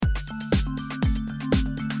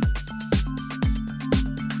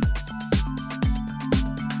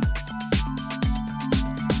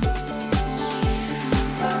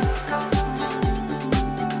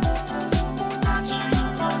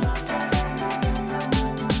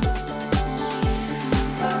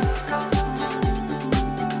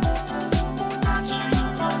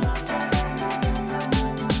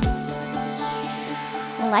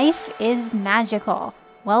is magical.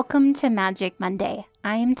 Welcome to Magic Monday.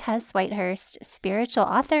 I'm Tess Whitehurst, spiritual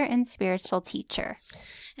author and spiritual teacher.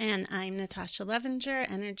 And I'm Natasha Levenger,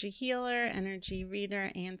 energy healer, energy reader,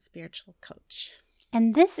 and spiritual coach.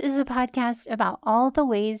 And this is a podcast about all the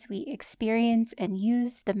ways we experience and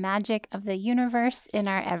use the magic of the universe in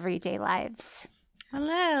our everyday lives.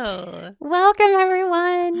 Hello. Welcome,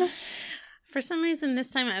 everyone. For some reason, this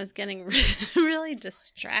time I was getting really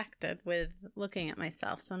distracted with looking at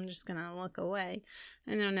myself, so I'm just going to look away.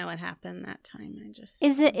 I don't know what happened that time.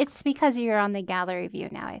 It's because you're on the gallery view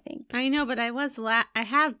now, I think. I know, but I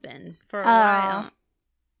have been for a while.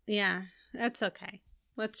 Yeah, that's okay.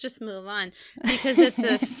 Let's just move on because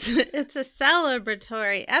it's a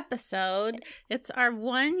celebratory episode. It's our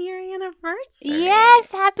 1-year anniversary.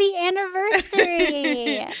 Yes, happy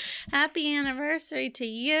anniversary. Happy anniversary to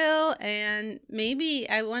you. And maybe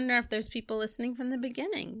I wonder if there's people listening from the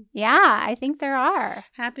beginning. Yeah, I think there are.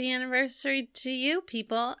 Happy anniversary to you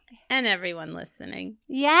people and everyone listening.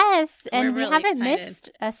 Yes, and we haven't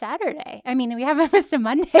missed a Saturday. I mean, we haven't missed a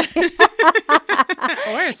Monday.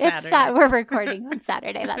 Or a Saturday. We're recording on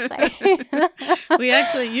Saturday, that's why. We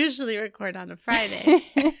actually usually record on a Friday.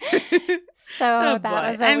 So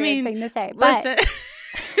that was a weird thing to say. But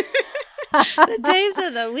the days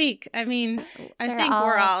of the week, I mean, I think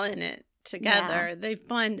we're all in it together. Yeah. They've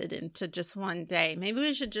blended into just one day. Maybe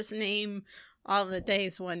we should just name all the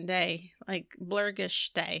days one day, like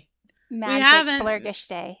Blurgish Day. Magic Blurgish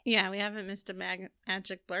Day. Yeah, we haven't missed a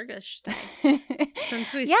Magic Blurgish Day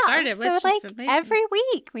since we started, which is amazing. Every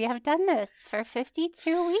week we have done this for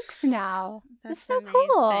 52 weeks now. That's so amazing.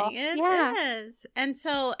 Cool. It is. And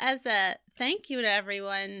so as a thank you to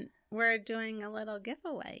everyone, we're doing a little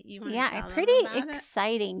giveaway. You want to tell a pretty them about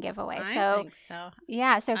exciting giveaway. I think so.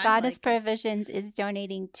 Yeah, so Goddess Provisions is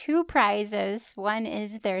donating 2 prizes. One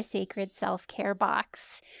is their Sacred Self-Care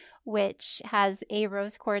Box, which has a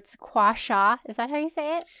rose quartz gua sha. Is that how you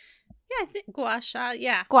say it? Yeah, I think gua sha.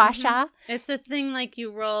 Yeah. Gua sha. Mm-hmm. It's a thing like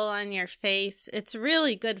you roll on your face. It's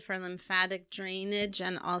really good for lymphatic drainage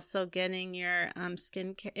and also getting your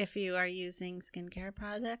skincare. If you are using skincare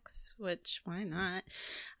products, which why not?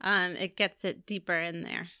 It gets it deeper in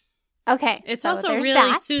there. Okay. It's also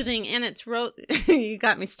really soothing, and it's you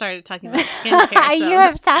got me started talking about skincare. So you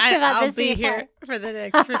have talked about this before. I'll be before. here for the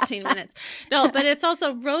next 15 minutes. No, but it's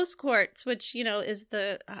also rose quartz, which, is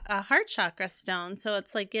the heart chakra stone. So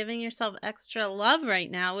it's like giving yourself extra love right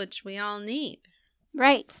now, which we all need.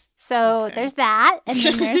 Right. So there's that. And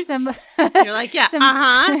then there's some. You're like, yeah,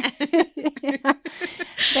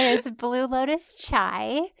 There's Blue Lotus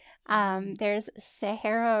Chai. There's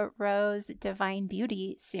Sahara Rose Divine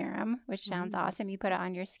Beauty Serum, which sounds awesome. You put it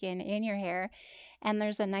on your skin and your hair. And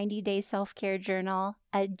there's a 90-day self-care journal,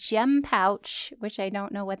 a gem pouch, which I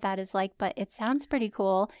don't know what that is like, but it sounds pretty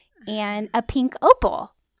cool, and a pink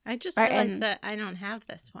opal. I just realized that I don't have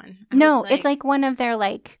this one. It's like one of their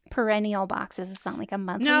perennial boxes. It's not like a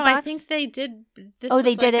monthly box. No, I think they did.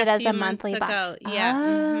 They did it as a monthly box. Yeah.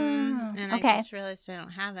 Oh, And I just realized I don't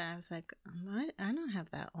have it. I was like, what? I don't have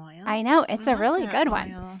that oil. I know. It's a really good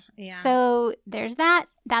one. Yeah. So there's that.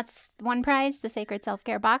 That's one prize, the Sacred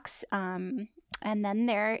Self-Care Box. And then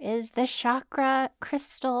there is the Chakra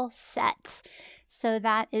Crystal Set. So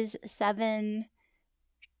that is 7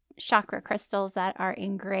 chakra crystals that are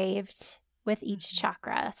engraved with each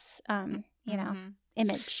chakra's,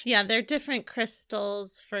 image. Yeah, they're different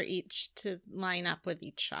crystals for each to line up with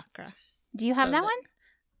each chakra. Do you have that one?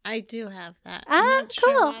 I do have that. I'm not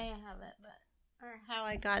cool. Sure why I have it, or how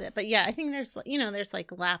I got it. But yeah, I think there's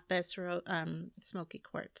like lapis, smoky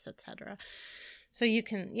quartz, etc. So you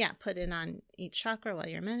can, put it on each chakra while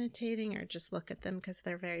you're meditating or just look at them because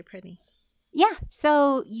they're very pretty. Yeah,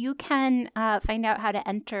 so you can find out how to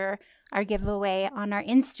enter our giveaway on our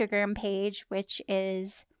Instagram page, which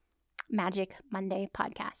is Magic Monday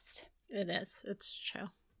Podcast. It is. It's true.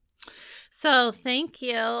 So thank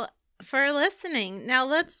you for listening. Now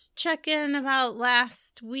let's check in about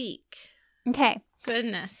last week. Okay.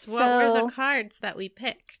 Goodness. What were the cards that we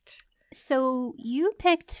picked? So you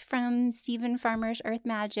picked from Stephen Farmer's Earth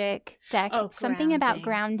Magic deck something about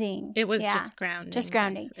grounding. It was just grounding. Just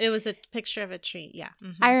grounding. Yes. It was a picture of a tree. Yeah.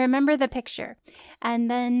 Mm-hmm. I remember the picture.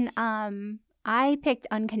 And then I picked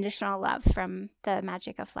Unconditional Love from the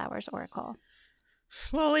Magic of Flowers Oracle.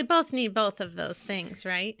 Well, we both need both of those things,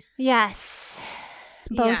 right? Yes.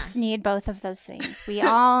 Both need both of those things. We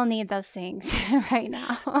all need those things right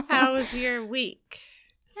now. How was your week?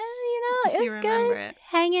 It was good.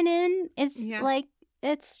 Hanging in. It's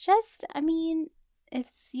it's just,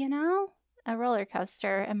 it's, a roller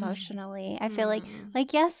coaster emotionally. I feel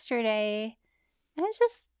like yesterday, I was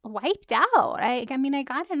just wiped out. I mean, I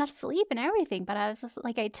got enough sleep and everything, but I was just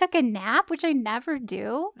like, I took a nap, which I never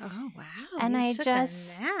do. Oh, wow. And you I took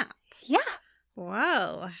just, a nap. yeah,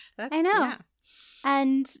 Whoa. That's, I know. yeah.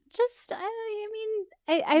 And just,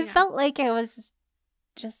 I felt like I was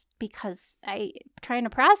just because I trying to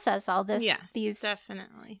process all this, Yes, these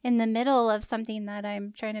definitely. in the middle of something that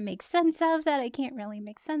I'm trying to make sense of that I can't really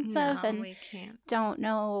make sense of, and we can't. don't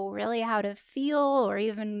know really how to feel or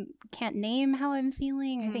even can't name how I'm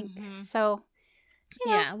feeling. I think so.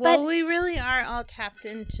 Yeah, well, we really are all tapped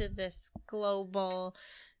into this global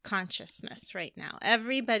consciousness right now.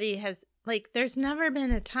 Everybody has, like, there's never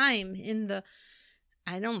been a time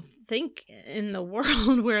I don't think in the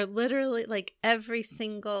world where literally, like, every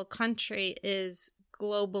single country is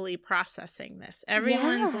globally processing this.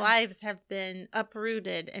 Everyone's lives have been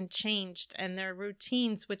uprooted and changed, and their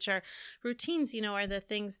routines, which are routines, are the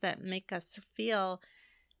things that make us feel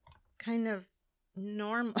kind of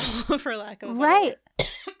normal, for lack of a better word.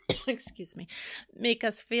 Excuse me. Make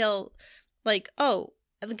us feel like, oh,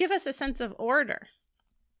 give us a sense of order.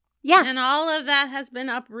 Yeah. And all of that has been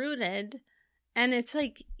uprooted. And it's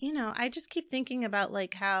like, I just keep thinking about,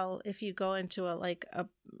 like, how if you go into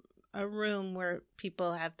a room where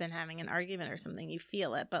people have been having an argument or something, you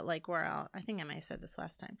feel it. But, like, I think I might have said this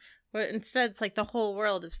last time, where instead it's like the whole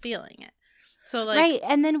world is feeling it. So, like, right.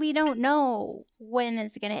 And then we don't know when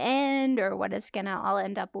it's going to end or what it's going to all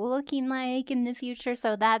end up looking like in the future.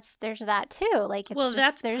 So there's that too. Like, it's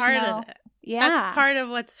that's part of it. Yeah. That's part of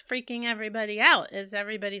what's freaking everybody out, is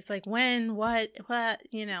everybody's like, when, what, not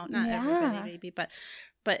everybody maybe, but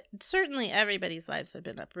certainly everybody's lives have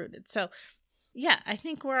been uprooted. So, yeah, I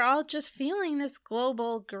think we're all just feeling this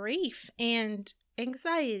global grief and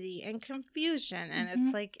anxiety and confusion. And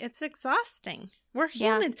it's like, it's exhausting. We're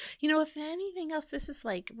humans. If anything else, this is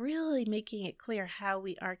like really making it clear how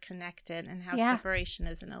we are connected and how separation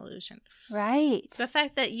is an illusion. Right. The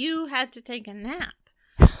fact that you had to take a nap.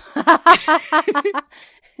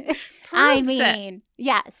 I mean,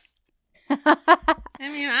 yes.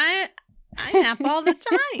 I nap all the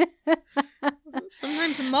time.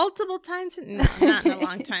 Sometimes multiple times. No, not in a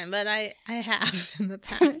long time, but I have in the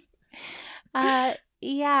past.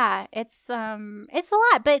 Yeah, it's a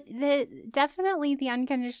lot, but definitely the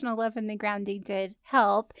unconditional love and the grounding did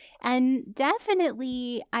help, and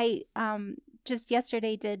definitely I just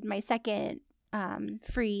yesterday did my second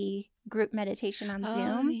free group meditation on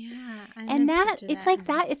Zoom. And it's like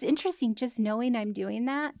that. It's interesting just knowing I'm doing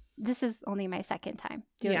that. This is only my second time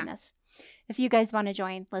doing this. If you guys want to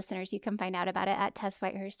join, listeners, you can find out about it at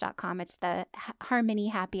TessWhitehurst.com. It's the Harmony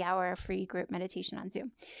Happy Hour free group meditation on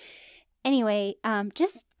Zoom. Anyway,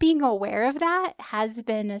 just being aware of that has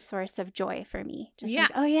been a source of joy for me. Just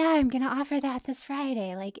like, oh yeah, I'm going to offer that this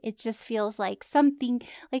Friday. Like, it just feels like something,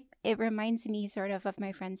 like it reminds me sort of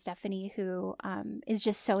my friend Stephanie, who is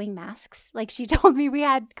just sewing masks. Like, she told me, we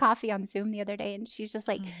had coffee on Zoom the other day, and she's just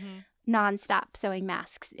like nonstop sewing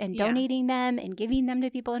masks and donating them and giving them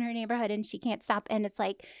to people in her neighborhood, and she can't stop. And it's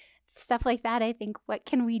like, stuff like that, I think, what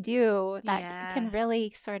can we do that can really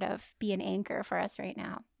sort of be an anchor for us right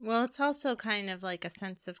now? Well, it's also kind of like a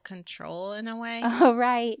sense of control in a way. Oh,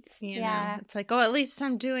 right. You know, it's like, oh, at least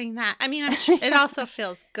I'm doing that. I mean, I'm sure it also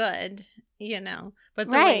feels good, but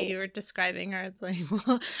the way you were describing her, it's like,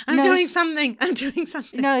 well, I'm doing something.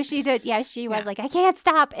 No, she did. Yeah, she was like, I can't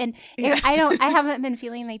stop. And I haven't been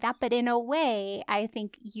feeling like that. But in a way, I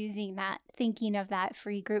think thinking of that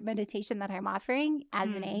free group meditation that I'm offering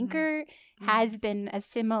as an anchor has been a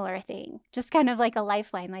similar thing. Just kind of like a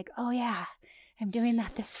lifeline, like, oh, yeah, I'm doing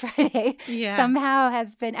that this Friday. Somehow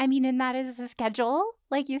has been, and that is a schedule,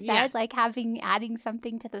 like you said, like adding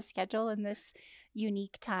something to the schedule in this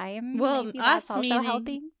unique time. Well, maybe that's also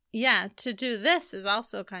helping. Yeah, to do this is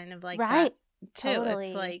also kind of like that too. Totally.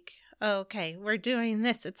 It's like, oh, okay, we're doing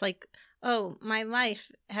this. It's like, oh, my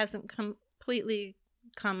life hasn't completely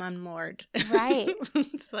come unmoored. Right.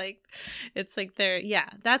 it's like they're,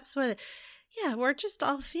 that's what, we're just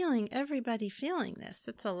all everybody feeling this.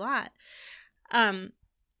 It's a lot.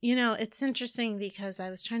 It's interesting because I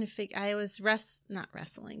was trying to I was not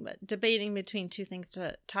wrestling, but debating between two things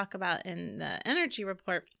to talk about in the energy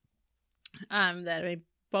report that I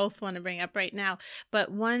both want to bring up right now.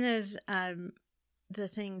 But one of the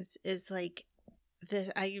things is like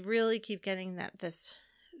this, I really keep getting this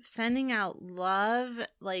sending out love,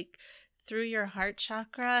 like through your heart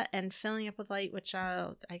chakra and filling up with light, which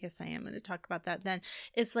I guess I am going to talk about that then.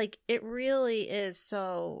 It's like, it really is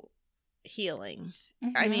so healing.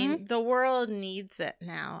 I mean, the world needs it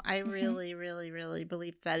now. I really, really, really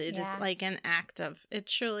believe that it is like an act of, it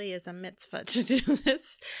truly is a mitzvah to do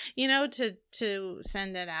this, to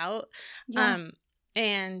send it out.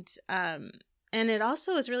 And it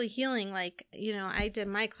also was really healing. Like, I did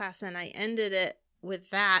my class and I ended it with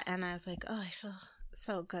that. And I was like, oh, I feel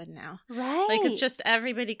so good now. Right. Like, it's just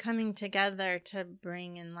everybody coming together to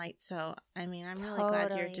bring in light. So, I mean, I'm really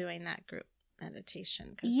glad you're doing that group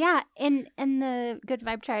meditation. Yeah. And the Good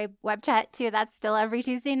Vibe Tribe web chat too, that's still every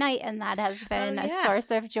Tuesday night. And that has been a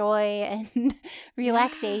source of joy and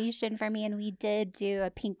relaxation for me. And we did do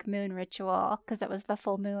a pink moon ritual because it was the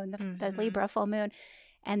full moon, the Libra full moon.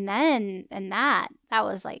 And then, that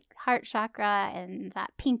was like heart chakra and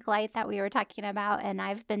that pink light that we were talking about. And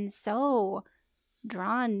I've been so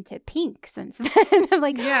drawn to pink since then. I'm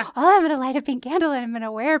like, oh, I'm going to light a pink candle and I'm going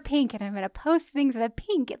to wear pink and I'm going to post things with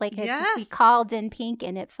pink. Like, it just be called in pink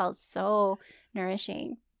and it felt so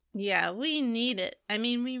nourishing. Yeah, we need it. I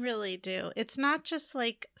mean, we really do. It's not just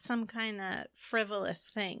like some kind of frivolous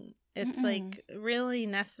thing. It's like really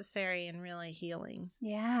necessary and really healing.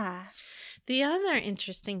 Yeah. The other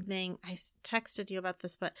interesting thing, I texted you about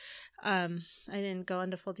this, but I didn't go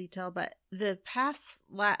into full detail, but the past,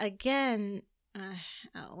 again,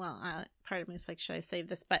 part of me is like, should I save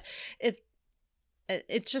this? But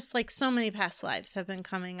it's just like so many past lives have been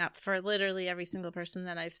coming up for literally every single person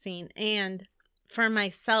that I've seen. And for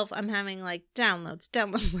myself, I'm having like download,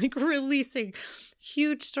 like releasing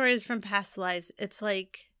huge stories from past lives. It's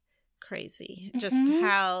like crazy just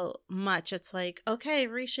how much it's like, okay,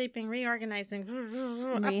 reshaping, reorganizing,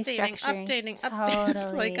 updating.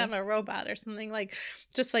 It's like I'm a robot or something. Like,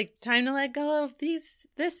 just like time to let go of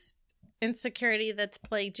this insecurity that's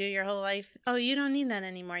plagued you your whole life. Oh, you don't need that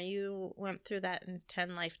anymore. You went through that in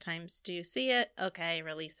 10 lifetimes. Do you see it? Okay,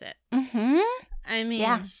 release it. I mean,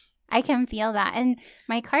 yeah, I can feel that. And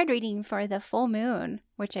my card reading for the full moon,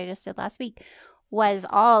 which I just did last week, was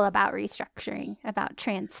all about restructuring, about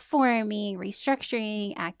transforming,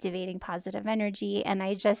 restructuring, activating positive energy. And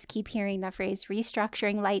I just keep hearing the phrase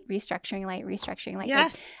restructuring light, restructuring light, restructuring light.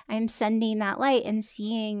 Yes. Like, I'm sending that light and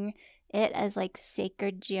seeing it as like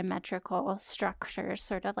sacred geometrical structure,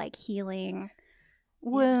 sort of like healing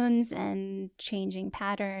wounds and changing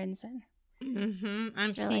patterns. And I'm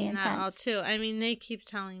really seeing intense. that all too. I mean, they keep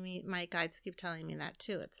telling me, my guides keep telling me that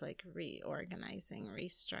too. It's like reorganizing,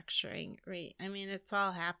 restructuring, I mean, it's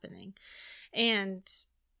all happening. And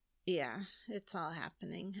yeah, it's all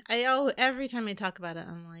happening. Every time I talk about it,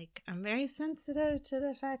 I'm like, I'm very sensitive to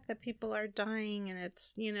the fact that people are dying, and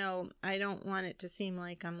it's, I don't want it to seem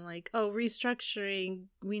like I'm like, oh, restructuring,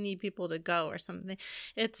 we need people to go or something.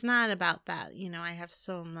 It's not about that. I have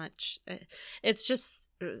so much, it's just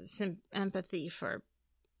some empathy for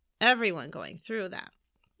everyone going through that.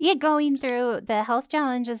 Yeah, going through the health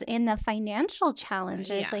challenges and the financial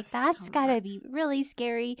challenges. Like, that's got to be really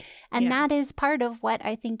scary. And that is part of what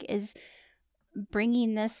I think is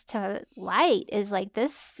bringing this to light, is like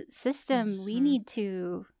this system, we need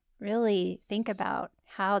to really think about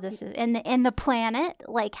how this is, and the planet,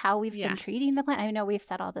 like how we've been treating the planet. I know we've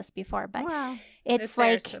said all this before, but it's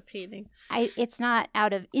like, it's not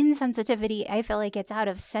out of insensitivity. I feel like it's out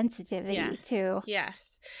of sensitivity to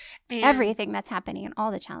and everything that's happening and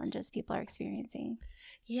all the challenges people are experiencing.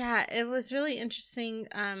 Yeah, it was really interesting.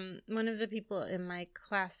 One of the people in my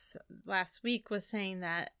class last week was saying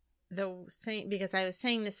that because I was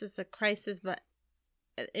saying this is a crisis, but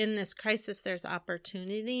in this crisis there's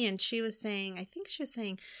opportunity, and she was saying, I think she was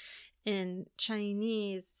saying in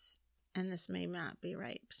Chinese, and this may not be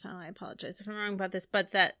right, so I apologize if I'm wrong about this,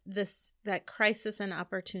 but that crisis and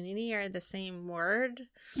opportunity are the same word.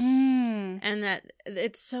 And that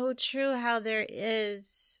it's so true how there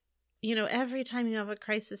is, every time you have a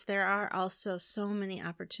crisis, there are also so many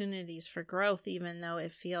opportunities for growth, even though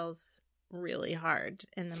it feels really hard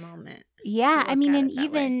in the moment. Yeah, I mean, and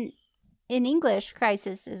even in English,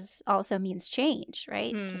 crisis also means change,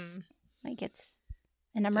 right? Just like it's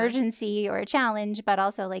an emergency or a challenge, but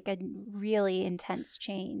also like a really intense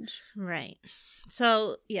change. Right.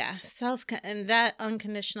 So, yeah, and that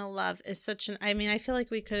unconditional love is I feel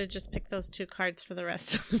like we could have just picked those two cards for the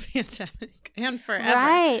rest of the pandemic and forever.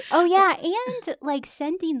 Right. Oh, yeah. And like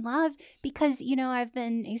sending love, because, I've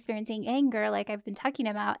been experiencing anger, like I've been talking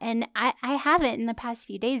about, and I haven't in the past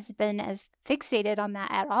few days been as fixated on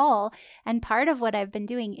that at all. And part of what I've been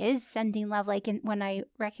doing is sending love, like when I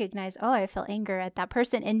recognize, oh, I feel anger at that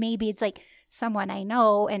person, and maybe it's like someone I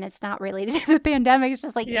know and it's not related to the pandemic, it's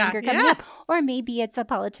just like anger coming up, or maybe it's a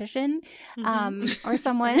politician or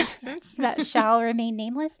someone that shall remain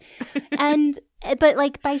nameless, but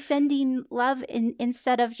like by sending love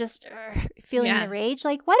instead of just feeling the rage,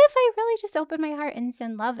 like what if I really just open my heart and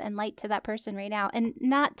send love and light to that person right now, and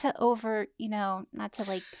not to not to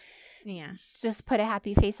like just put a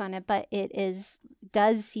happy face on it, but it is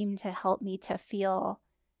does seem to help me to feel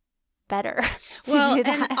better to well, do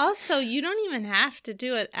that. And also, you don't even have to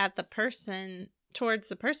do it at the person, towards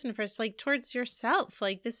the person first, like towards yourself.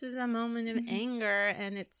 Like, this is a moment of anger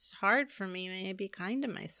and it's hard for me. May I be kind to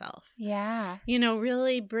myself? Yeah.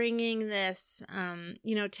 Really bringing this,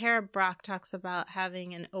 Tara Brach talks about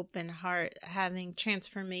having an open heart, having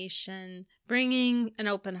transformation, bringing an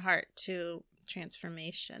open heart to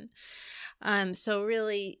transformation. So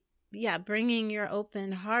really, bringing your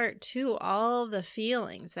open heart to all the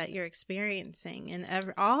feelings that you're experiencing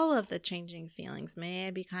and all of the changing feelings. May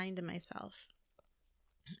I be kind to myself?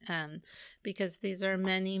 Because these are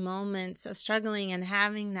many moments of struggling, and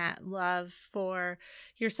having that love for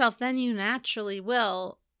yourself, then you naturally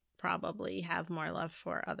will probably have more love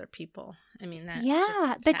for other people. I mean, that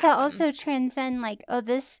but happens. to also transcend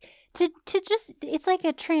it's like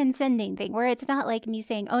a transcending thing where it's not like me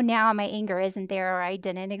saying, oh, now my anger isn't there or I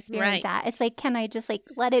didn't experience that. It's like, can I just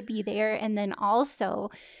let it be there and then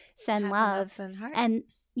also send love an open heart. And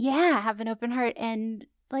have an open heart and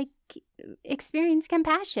experience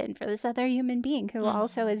compassion for this other human being who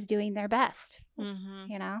also is doing their best,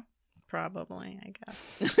 Probably, I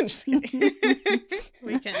guess. I'm just kidding.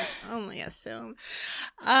 We can only assume.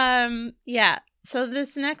 So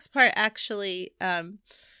this next part actually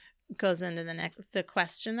goes into the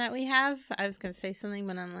question that we have. I was going to say something,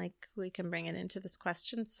 but I'm like, we can bring it into this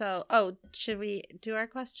question. So, should we do our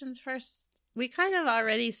questions first? We kind of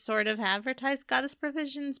already sort of advertised Goddess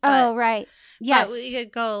Provisions. But, right. Yes. But we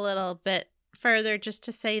could go a little bit further just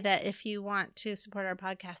to say that if you want to support our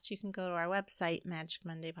podcast, you can go to our website,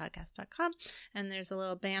 magicmondaypodcast.com, and there's a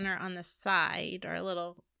little banner on the side, or a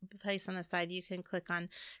little place on the side. You can click on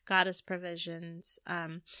Goddess Provisions,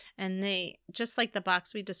 and they, just like the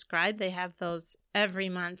box we described, they have those every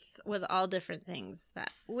month with all different things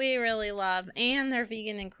that we really love, and they're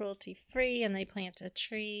vegan and cruelty free, and they plant a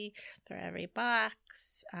tree for every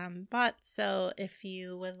box bought. So if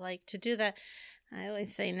you would like to do that, I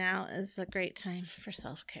always say now is a great time for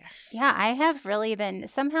self-care. Yeah, I have really been,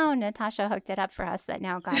 somehow Natasha hooked it up for us that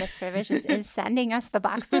now Goddess Provisions is sending us the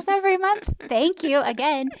boxes every month. Thank you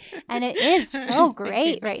again. And it is so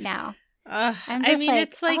great right now.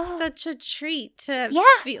 It's such a treat to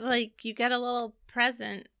feel like you get a little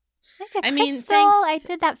present. Like a crystal. I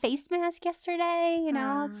did that face mask yesterday.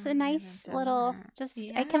 It's a nice little,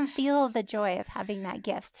 I can feel the joy of having that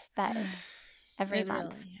gift that every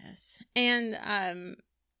month. Really is. And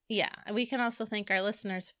we can also thank our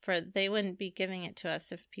listeners they wouldn't be giving it to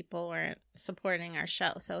us if people weren't supporting our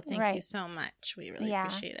show. So thank you so much. We really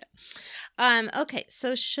appreciate it. Okay,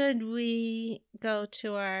 so should we go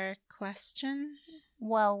to our question?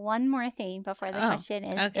 Well, one more thing before the question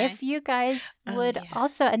is, if you guys would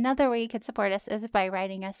also, another way you could support us is by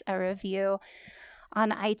writing us a review on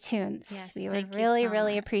iTunes. Yes, we would really,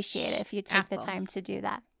 really appreciate it if you take the time to do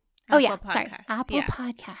that. Apple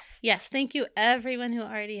Podcasts. Yes, thank you everyone who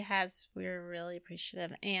already has. We're really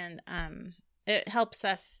appreciative, and it helps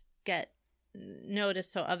us get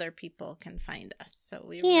noticed so other people can find us. So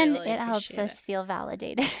we really it helps us feel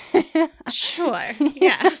validated. Sure,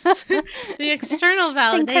 yes. The external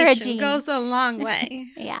validation goes a long way.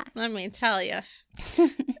 Yeah, let me tell you.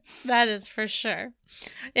 That is for sure.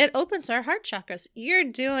 It opens our heart chakras. You're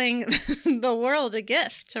doing the world a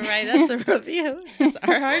gift to write us a review because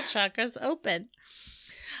our heart chakras open.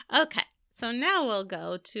 Okay, so now we'll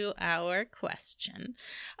go to our question.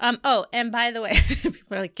 And by the way,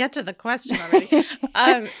 people are like, get to the question already.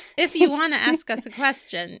 If you want to ask us a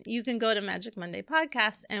question, you can go to Magic Monday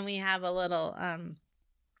Podcast, and we have a little,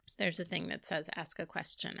 there's a thing that says ask a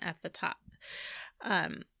question at the top.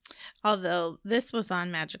 Although this was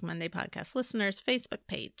on Magic Monday Podcast listeners' Facebook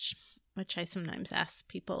page, which I sometimes ask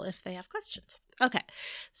people if they have questions. Okay,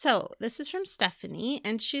 so this is from Stephanie,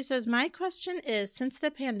 and she says, my question is, since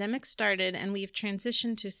the pandemic started and we've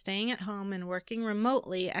transitioned to staying at home and working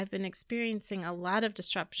remotely, I've been experiencing a lot of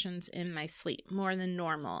disruptions in my sleep, more than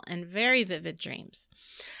normal, and very vivid dreams.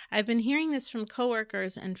 I've been hearing this from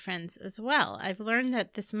coworkers and friends as well. I've learned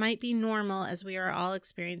that this might be normal as we are all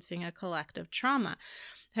experiencing a collective trauma.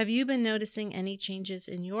 Have you been noticing any changes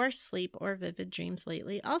in your sleep or vivid dreams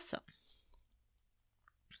lately also?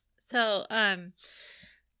 So,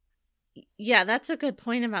 that's a good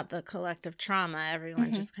point about the collective trauma.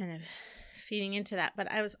 Everyone just kind of feeding into that. But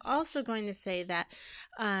I was also going to say that,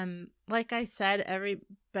 like I said,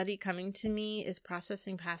 everybody coming to me is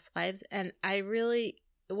processing past lives. And I really,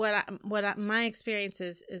 my experience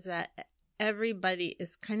is that everybody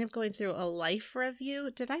is kind of going through a life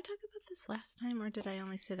review. Did I talk about this last time, or did I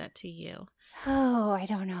only say that to you? Oh, I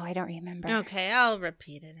don't know. I don't remember. Okay, I'll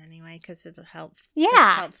repeat it anyway because it'll help.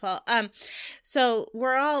 Yeah. It's helpful. So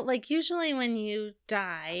we're all like, usually when you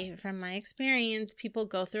die, from my experience, people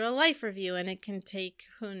go through a life review, and it can take,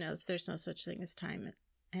 who knows, there's no such thing as time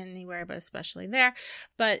anywhere, but especially there,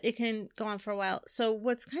 but it can go on for a while. So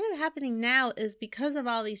what's kind of happening now is, because of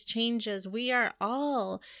all these changes, we are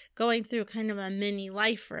all going through kind of a mini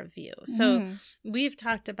life review. So we've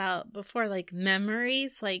talked about before, like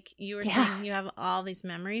memories, like you were saying, you have all these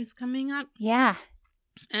memories coming up. Yeah.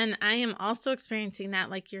 And I am also experiencing that.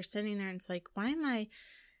 Like, you're sitting there and it's like, why am I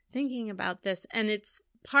thinking about this? And it's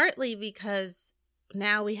partly because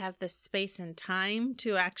now we have this space and time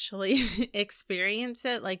to actually experience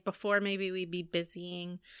it. Like, before, maybe we'd be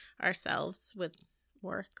busying ourselves with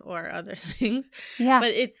work or other things. Yeah.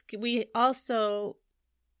 But we also,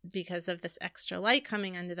 because of this extra light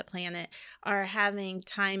coming onto the planet, are having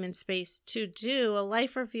time and space to do a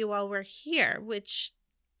life review while we're here, which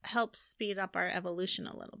helps speed up our evolution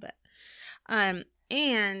a little bit.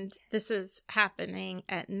 And this is happening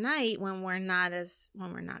at night when we're not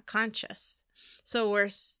conscious. So we're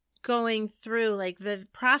going through, like,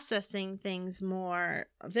 processing things more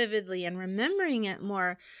vividly and remembering it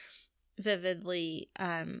more vividly,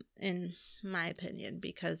 in my opinion,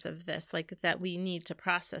 because of this, like, that we need to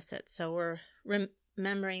process it. So we're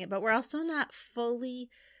remembering it, but we're also not fully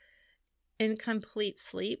in complete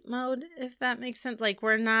sleep mode, if that makes sense. Like,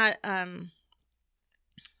 we're not,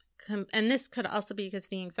 and this could also be because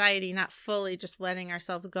the anxiety, not fully just letting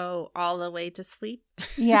ourselves go all the way to sleep.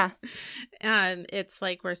 Yeah. It's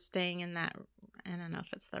like we're staying in that, I don't know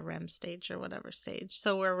if it's the REM stage or whatever stage.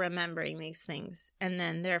 So we're remembering these things, and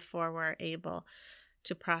then therefore we're able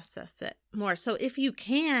to process it more. So if you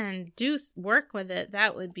can do work with it,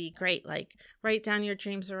 that would be great. Like, write down your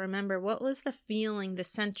dreams or remember, what was the feeling, the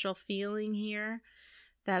central feeling here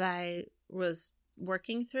that I was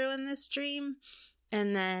working through in this dream?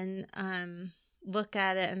 And then look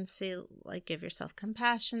at it and see, like, give yourself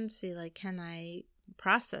compassion. See, like, can I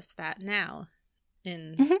process that now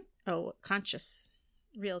in conscious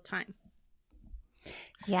real time?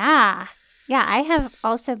 Yeah. Yeah. I have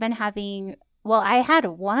also been having, well, I had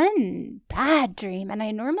one bad dream, and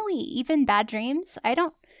I normally, even bad dreams,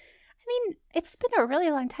 it's been a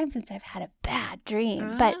really long time since I've had a bad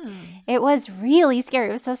dream, but it was really scary.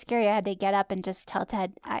 It was so scary. I had to get up and just tell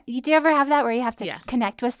Ted. Do you ever have that where you have to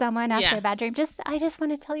connect with someone after a bad dream? I just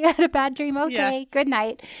want to tell you I had a bad dream. Okay, good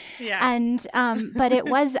night. Yeah. And, but it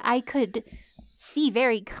was, I could see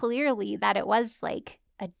very clearly that it was like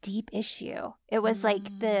a deep issue. It was like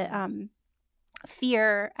the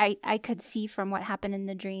fear. I could see from what happened in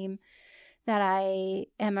the dream that I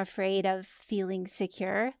am afraid of feeling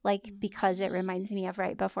secure, like, because it reminds me of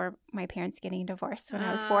right before my parents getting divorced when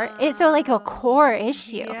I was 4. It's so like a core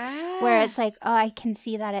issue where it's like, oh, I can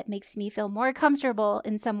see that it makes me feel more comfortable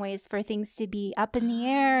in some ways for things to be up in the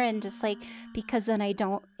air, and just like, because then I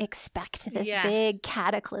don't expect this big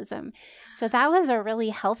cataclysm. So that was a really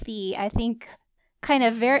healthy, I think, kind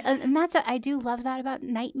of and I do love that about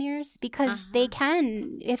nightmares, because they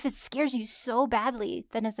can, if it scares you so badly,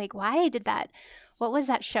 then it's like, what was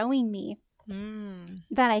that showing me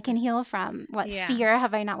that I can heal from? What fear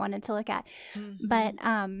have I not wanted to look at?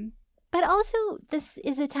 But also, this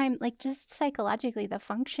is a time, like, just psychologically, the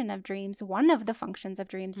function of dreams, one of the functions of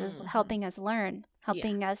dreams is helping us learn,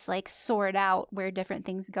 helping us, like, sort out where different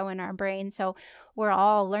things go in our brain. So we're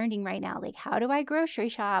all learning right now, like, how do I grocery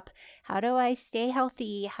shop? How do I stay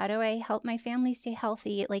healthy? How do I help my family stay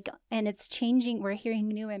healthy? Like, and it's changing. We're hearing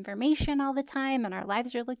new information all the time, and our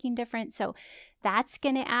lives are looking different. So that's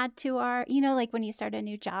going to add to our, like when you start a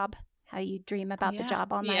new job, how you dream about the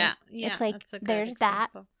job all night. It's like, there's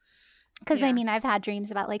example. That. Because, I've had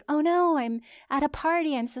dreams about, like, oh, no, I'm at a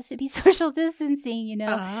party. I'm supposed to be social distancing,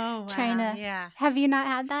 trying to. Yeah. Have you not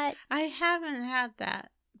had that? I haven't had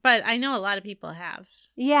that. But I know a lot of people have.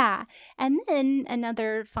 Yeah. And then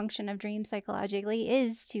another function of dreams psychologically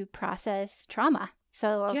is to process trauma.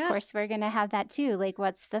 So, of course, we're going to have that, too. Like,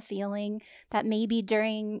 what's the feeling that maybe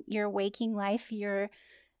during your waking life you're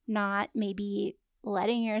not maybe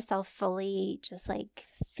letting yourself fully just like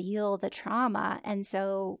feel the trauma. And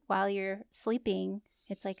so while you're sleeping,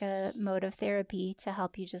 it's like a mode of therapy to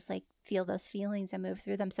help you just like feel those feelings and move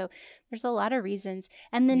through them. So there's a lot of reasons.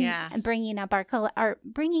 And then bringing up our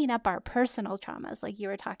personal traumas, like you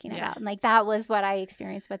were talking about. And like, that was what I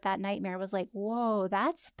experienced with that nightmare, was like, whoa,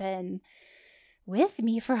 that's been with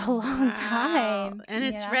me for a long time. And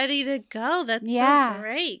it's ready to go. That's so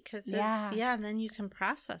great. Because then you can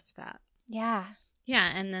process that. Yeah.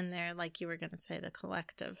 Yeah, and then they're, like you were going to say, the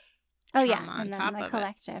collective Oh, yeah. trauma on And then top the of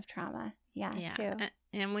collective trauma. Yeah, too.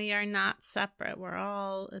 And we are not separate.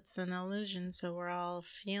 It's an illusion. So we're all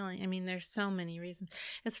feeling. I mean, there's so many reasons.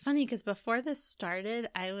 It's funny because before this started,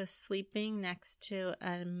 I was sleeping next to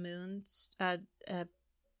a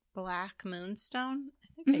black moonstone.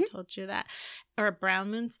 I think I told you that. Or a brown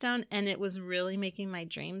moonstone. And it was really making my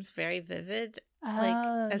dreams very vivid.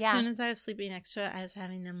 As soon as I was sleeping next to it, I was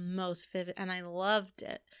having the most vivid. And I loved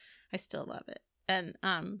it. I still love it.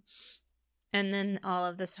 And then all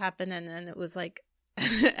of this happened, and then it was like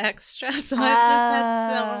extra. So I've just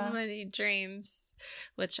had so many dreams,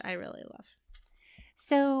 which I really love.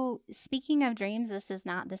 So speaking of dreams, this is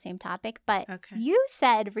not the same topic, but Okay. you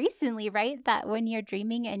said recently, right, that when you're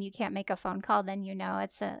dreaming and you can't make a phone call, then you know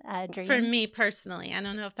it's a dream. For me personally, I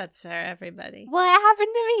don't know if that's for everybody. Well, it happened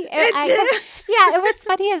to me. It did? Yeah, and what's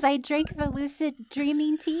funny is I drank the lucid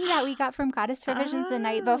dreaming tea that we got from Goddess Provisions the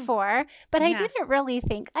night before, but I didn't really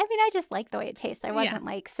think, I just like the way it tastes. I wasn't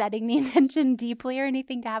like setting the intention deeply or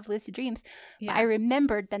anything to have lucid dreams. Yeah. But I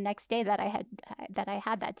remembered the next day that I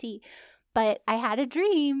had that tea. But I had a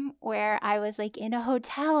dream where I was like in a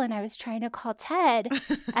hotel and I was trying to call Ted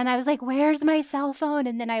and I was like, where's my cell phone?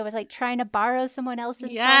 And then I was like trying to borrow someone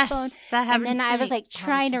else's cell phone. That happens and then I was me like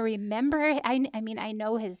trying to remember. I mean, I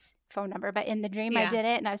know his phone number, but in the dream I didn't.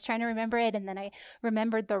 And I was trying to remember it. And then I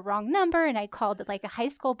remembered the wrong number and I called like a high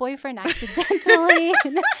school boyfriend accidentally.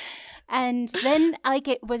 And then like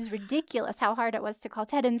it was ridiculous how hard it was to call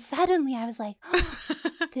Ted. And suddenly I was like,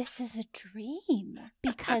 this is a dream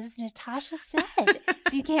because Natasha said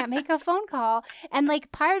if you can't make a phone call. And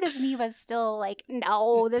like part of me was still like,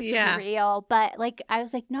 no, this is real. But like I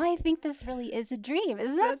was like, no, I think this really is a dream.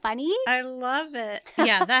 Isn't that funny? I love it.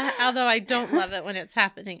 Yeah, that although I don't love it when it's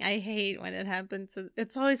happening. I hate when it happens.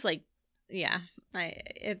 It's always like,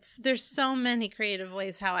 there's so many creative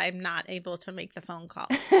ways how I'm not able to make the phone call.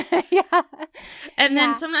 And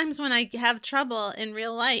then sometimes when I have trouble in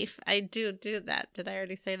real life, I do that. Did I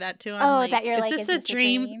already say that too? I'm that you're like, is this a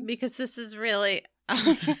dream? Because this is really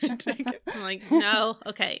I'm like, no,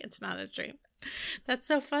 okay, it's not a dream. That's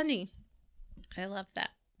so funny. I love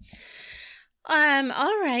that.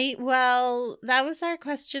 All right. Well, that was our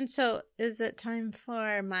question. So is it time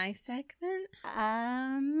for my segment?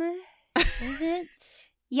 Is it?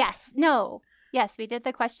 Yes. No. Yes, we did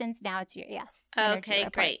the questions. Now it's your yes. Okay,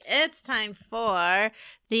 great. It's time for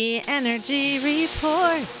the energy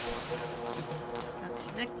report.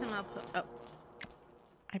 Okay, next time I'll put. Oh,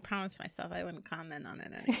 I promised myself I wouldn't comment on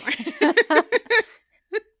it anymore.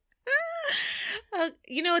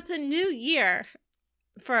 It's a new year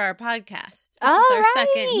for our podcast. This is our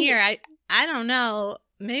second year. I don't know.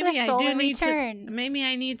 Maybe I do need to. Maybe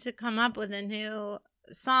I need to come up with a new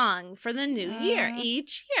song for the new year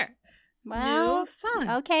each year. Well, new song.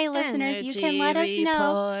 Okay, listeners, Energy you can let us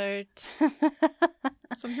know.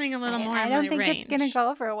 Something a little more. I don't think it's gonna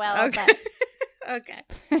go over well. Okay. Okay.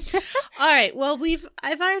 All right. Well,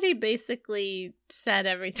 I've already basically said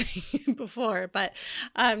everything before, but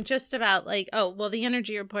just about the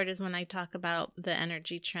energy report is when I talk about the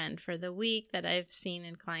energy trend for the week that I've seen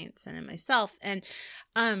in clients and in myself, and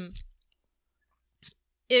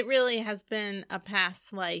it really has been a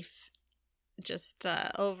past life, just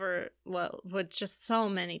with just so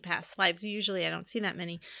many past lives. Usually I don't see that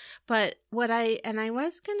many, but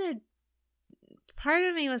part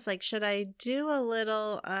of me was like, should I do a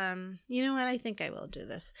little, you know what? I think I will do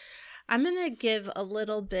this. I'm going to give a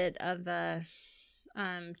little bit of a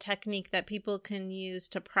technique that people can use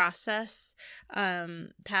to process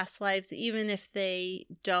past lives, even if they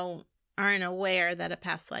aren't aware that a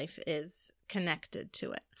past life is connected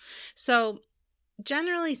to it. So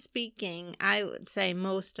generally speaking, I would say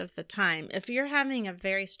most of the time, if you're having a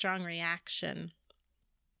very strong reaction,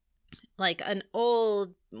 like an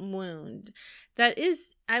old wound that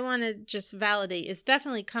is, I want to just validate, is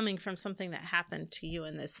definitely coming from something that happened to you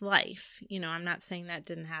in this life. I'm not saying that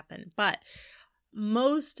didn't happen, but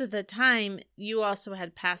most of the time you also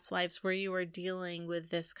had past lives where you were dealing with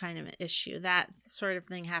this kind of issue. That sort of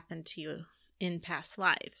thing happened to you in past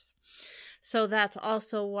lives. So that's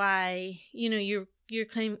also why, you're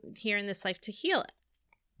here in this life to heal it,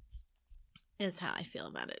 is how I feel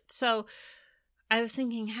about it. So I was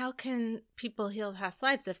thinking, how can people heal past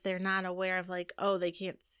lives if they're not aware of they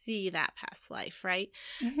can't see that past life, right?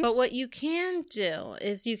 Mm-hmm. But what you can do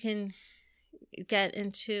is you can get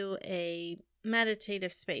into a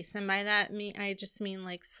meditative space. And by that, I just mean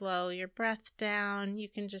slow your breath down. You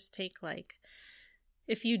can just take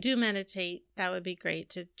if you do meditate, that would be great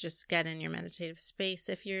to just get in your meditative space.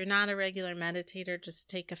 If you're not a regular meditator, just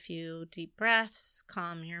take a few deep breaths,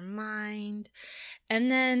 calm your mind,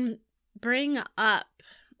 and then bring up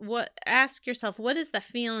ask yourself, what is the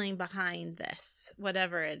feeling behind this,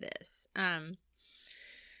 whatever it is. I'm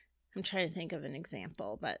trying to think of an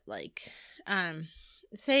example, but like,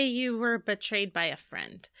 say you were betrayed by a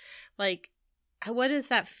friend. Like, what is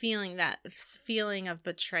that feeling of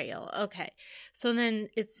betrayal? Okay. So then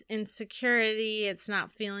it's insecurity. It's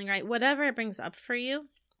not feeling right. Whatever it brings up for you,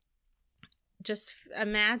 just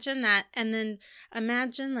imagine that. And then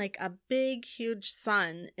imagine like a big, huge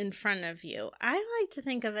sun in front of you. I like to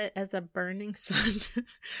think of it as a burning sun.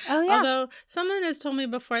 Oh, yeah. Although someone has told me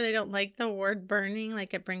before they don't like the word burning,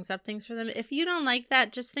 like it brings up things for them. If you don't like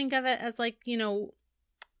that, just think of it as like,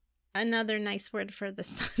 another nice word for the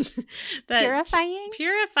sun.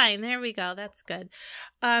 Purifying. There we go. That's good.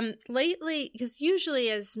 Lately, because usually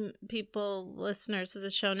as people, listeners of the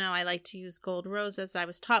show know, I like to use gold roses. I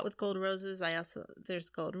was taught with gold roses. There's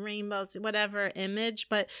gold rainbows, whatever image,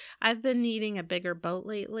 but I've been needing a bigger boat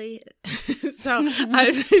lately. So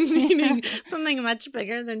I've been needing something much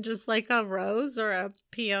bigger than just like a rose or a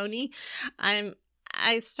peony.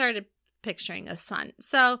 I started picturing a sun.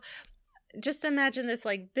 So just imagine this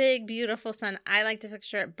like big, beautiful sun. I like to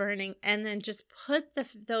picture it burning, and then just put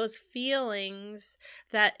those feelings,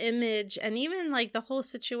 that image, and even like the whole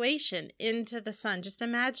situation into the sun. Just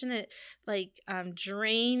imagine it like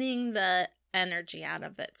draining the energy out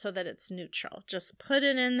of it so that it's neutral. Just put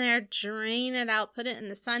it in there, drain it out, put it in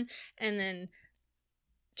the sun, and then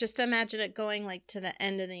just imagine it going like to the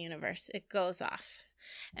end of the universe. It goes off.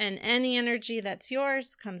 And any energy that's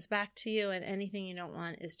yours comes back to you, and anything you don't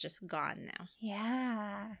want is just gone now.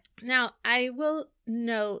 Yeah. Now, I will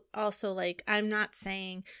note also, like, I'm not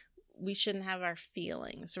saying we shouldn't have our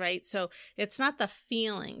feelings, right? So it's not the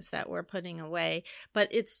feelings that we're putting away, but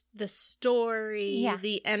it's the story,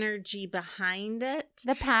 the energy behind it.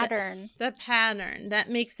 The pattern. The pattern that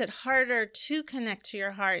makes it harder to connect to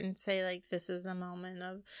your heart and say, like, this is a moment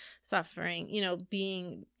of suffering,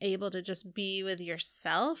 being able to just be with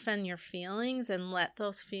yourself and your feelings and let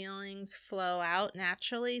those feelings flow out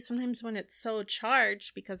naturally. Sometimes when it's so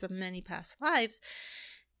charged because of many past lives,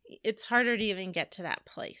 it's harder to even get to that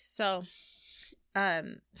place. So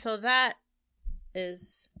that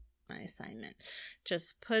is my assignment.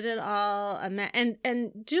 Just put it all and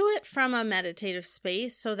do it from a meditative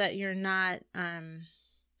space so that you're not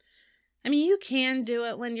you can do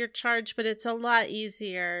it when you're charged, but it's a lot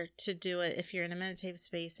easier to do it if you're in a meditative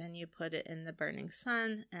space and you put it in the burning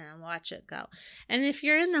sun and watch it go. And if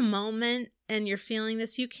you're in the moment and you're feeling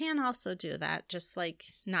this, you can also do that, just like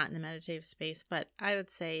not in a meditative space. But I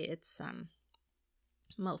would say it's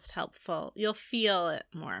most helpful. You'll feel it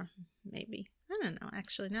more, maybe. I don't know,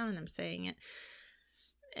 actually, now that I'm saying it.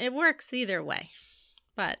 It works either way.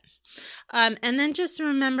 But, and then just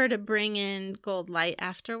remember to bring in gold light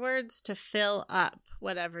afterwards to fill up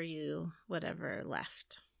whatever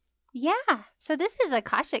left. Yeah. So this is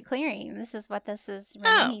Akashic clearing. This is what this is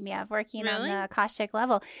reminding me of, working on the Akashic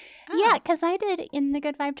level. Oh. Yeah, because I did in the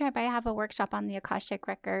Good Vibe Tribe, I have a workshop on the Akashic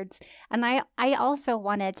records. And I also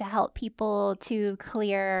wanted to help people to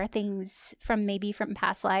clear things from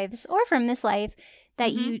past lives or from this life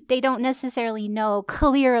that they don't necessarily know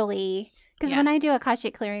clearly. Because when I do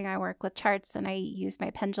Akashic clearing, I work with charts and I use my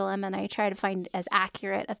pendulum and I try to find as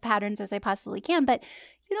accurate of patterns as I possibly can. But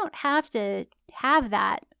you don't have to have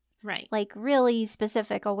that like really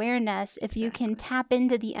specific awareness if you can tap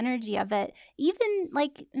into the energy of it. Even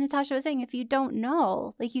like Natasha was saying, if you don't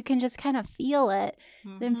know, like you can just kind of feel it.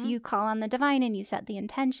 Then if you call on the divine and you set the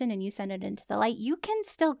intention and you send it into the light, you can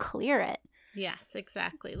still clear it. Yes,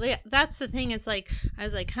 exactly. That's the thing is like, I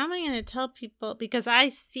was like, how am I going to tell people? Because I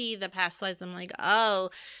see the past lives. I'm like, oh,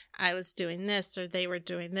 I was doing this or they were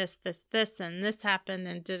doing this, and this happened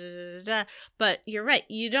and da-da-da-da-da. But you're right.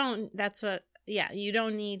 You don't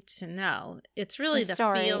need to know. It's really the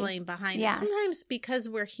feeling behind it. Sometimes because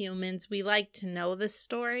we're humans, we like to know the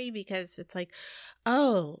story because it's like,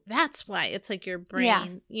 oh, that's why. It's like your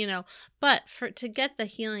brain, But to get the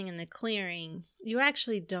healing and the clearing, you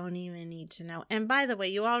actually don't even need to know. And by the way,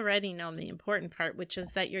 you already know the important part, which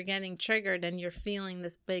is that you're getting triggered and you're feeling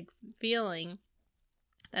this big feeling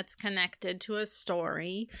that's connected to a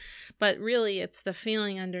story, but really it's the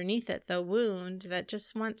feeling underneath it, the wound that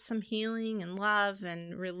just wants some healing and love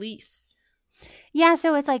and release. Yeah,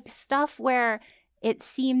 so it's like stuff where it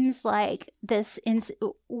seems like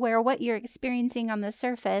where what you're experiencing on the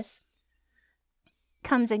surface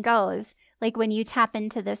comes and goes. Like when you tap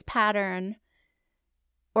into this pattern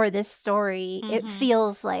or this story, it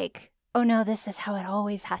feels like, oh no, this is how it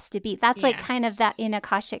always has to be. That's like kind of that in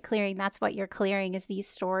Akashic clearing. That's what you're clearing is these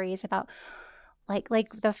stories about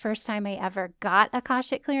like the first time I ever got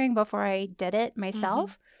Akashic clearing before I did it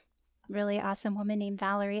myself. really awesome woman named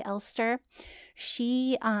Valerie Elster.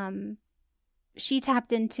 She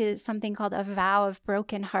tapped into something called a vow of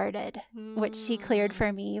brokenhearted, which she cleared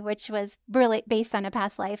for me, which was really based on a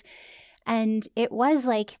past life. And it was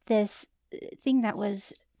like this thing that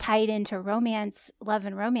was tied into romance, love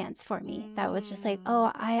and romance for me. That was just like,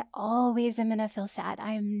 oh, I always am going to feel sad.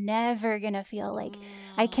 I'm never going to feel like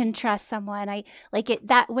I can trust someone. I like it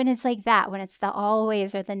that when it's like that, when it's the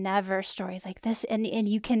always or the never stories like this, and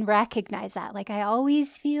you can recognize that. Like I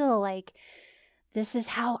always feel like this is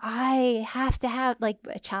how I have to have like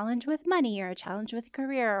a challenge with money or a challenge with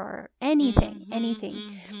career or anything.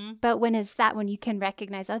 But when it's that, when you can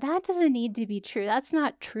recognize, oh, that doesn't need to be true. That's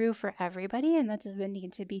not true for everybody. And that doesn't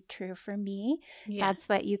need to be true for me. Yes. That's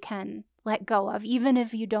what you can let go of, even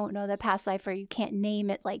if you don't know the past life or you can't name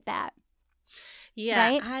it like that.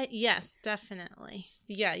 Yeah. Right? Yes, definitely.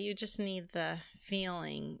 Yeah. You just need the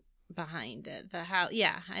feeling behind it,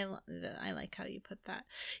 I like how you put that.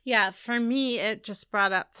 Yeah, for me it just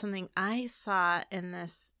brought up something I saw in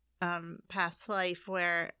this past life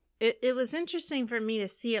where it was interesting for me to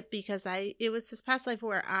see it, because it was this past life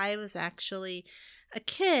where I was actually a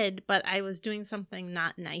kid, but I was doing something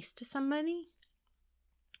not nice to somebody,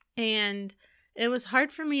 and it was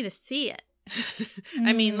hard for me to see it.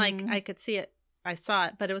 I mean, like I could see it, I saw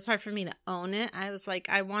it, but it was hard for me to own it. I was like,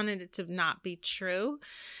 I wanted it to not be true,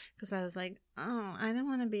 because I was like, oh, I don't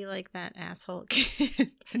want to be like that asshole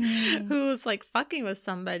kid who was like fucking with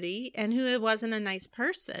somebody and who wasn't a nice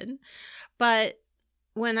person. But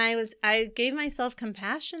when I gave myself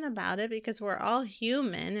compassion about it, because we're all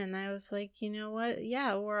human. And I was like, you know what?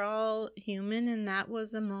 Yeah, we're all human. And that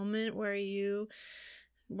was a moment where you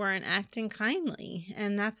weren't acting kindly,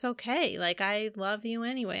 and that's okay. Like, I love you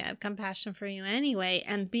anyway. I have compassion for you anyway.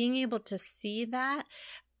 And being able to see that,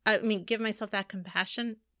 I mean, give myself that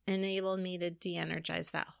compassion enabled me to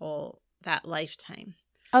de-energize that lifetime.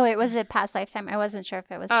 Oh, it was a past lifetime. I wasn't sure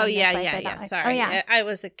if it was. Yeah. Sorry. Oh, yeah. I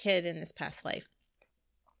was a kid in this past life.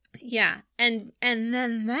 Yeah. And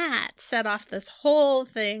then that set off this whole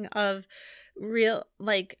thing of real,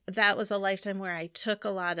 like, that was a lifetime where I took a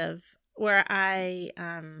lot of, where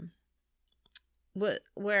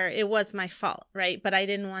it was my fault, right? But I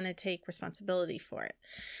didn't want to take responsibility for it.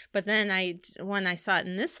 But then when I saw it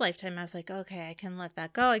in this lifetime, I was like, okay, I can let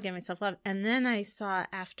that go. I give myself love. And then I saw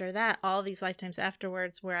after that, all these lifetimes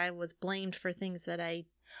afterwards, where I was blamed for things that I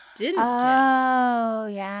didn't do. Oh,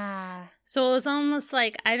 yeah. So it was almost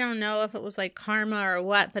like, I don't know if it was like karma or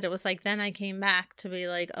what, but it was like, then I came back to be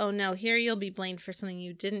like, oh no, here you'll be blamed for something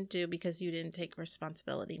you didn't do because you didn't take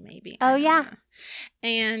responsibility, maybe. Oh, yeah.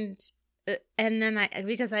 And then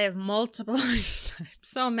because I have multiple lifetimes,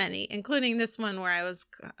 so many, including this one where I was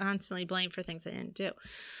constantly blamed for things I didn't do.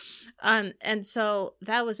 And so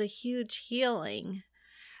that was a huge healing.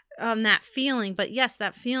 That feeling, but yes,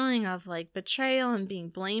 that feeling of like betrayal and being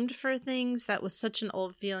blamed for things, that was such an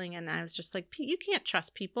old feeling. And I was just like, you can't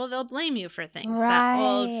trust people. They'll blame you for things. Right. That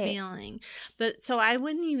old feeling. But so I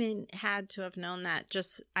wouldn't even had to have known that.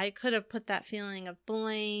 Just, I could have put that feeling of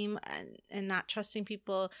blame and not trusting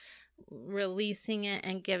people, releasing it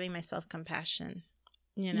and giving myself compassion,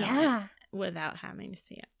 without having to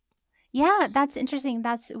see it. Yeah, that's interesting.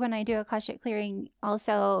 That's when I do Akashic clearing.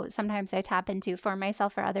 Also, sometimes I tap into, for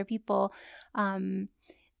myself or other people,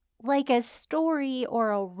 like a story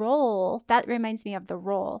or a role. That reminds me of the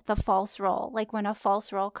role, the false role. Like when a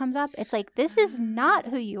false role comes up, it's like, this is not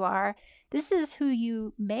who you are. This is who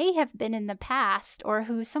you may have been in the past, or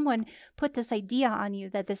who someone put this idea on you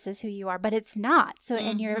that this is who you are, but it's not. So,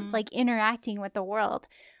 and you're like interacting with the world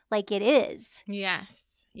like it is.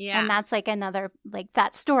 Yes. Yeah. And that's like another, like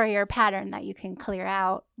that story or pattern that you can clear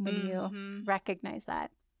out when you recognize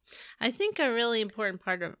that. I think a really important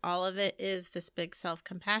part of all of it is this big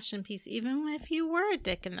self-compassion piece, even if you were a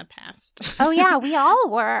dick in the past. Oh, yeah, we all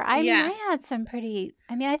were. I mean, I had some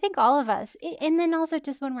I think all of us. And then also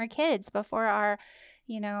just when we're kids, before our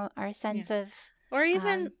sense of... Or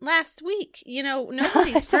even last week,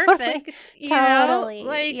 nobody's perfect.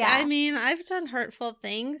 Totally. I mean, I've done hurtful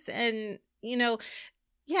things and,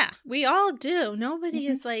 yeah, we all do. Nobody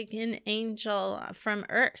is like an angel from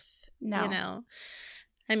earth. No.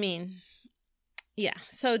 I mean, yeah.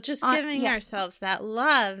 So just giving ourselves that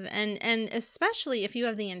love, and especially if you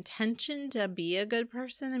have the intention to be a good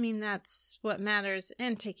person, I mean, that's what matters,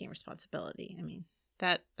 and taking responsibility. I mean,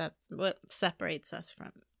 that's what separates us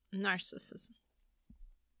from narcissism.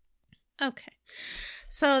 Okay.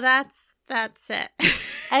 So that's it.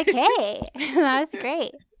 Okay. That was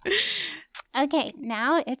great. Okay,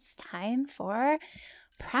 now it's time for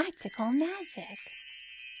practical magic.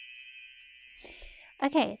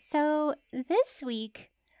 Okay, so this week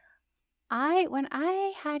when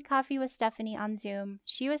I had coffee with Stephanie on Zoom,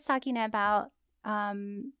 she was talking about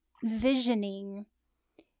visioning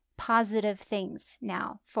positive things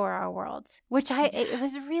now for our worlds, which it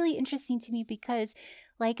was really interesting to me because,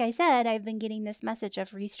 like I said, I've been getting this message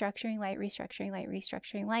of restructuring light, restructuring light,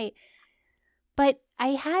 restructuring light. But I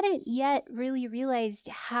hadn't yet really realized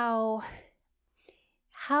how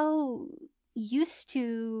used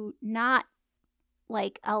to not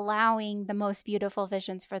like allowing the most beautiful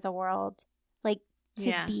visions for the world, like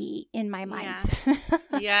to be in my mind.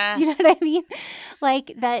 Yeah. Do you know what I mean?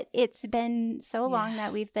 Like that it's been so long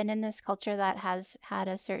that we've been in this culture that has had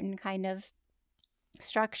a certain kind of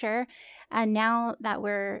structure. And now that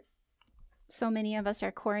so many of us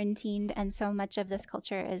are quarantined and so much of this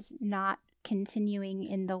culture is not continuing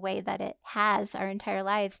in the way that it has our entire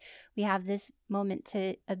lives, we have this moment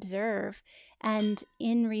to observe. And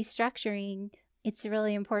in restructuring, it's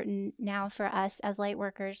really important now for us as light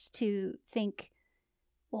workers to think,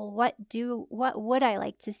 well, what would I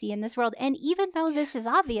like to see in this world? And even though this is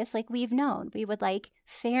obvious, like we've known, we would like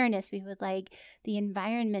fairness, we would like the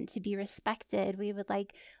environment to be respected, we would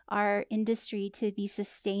like our industry to be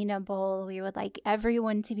sustainable, we would like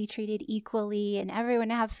everyone to be treated equally and everyone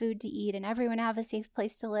to have food to eat and everyone to have a safe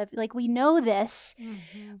place to live. Like we know this,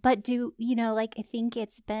 but like I think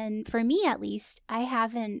it's been, for me at least, I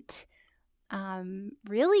haven't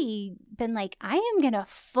really been like, I am going to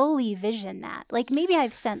fully vision that. Like maybe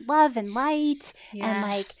I've sent love and light and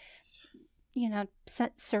like,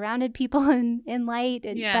 surrounded people in light.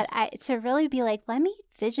 And, but to really be like, let me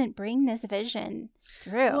bring this vision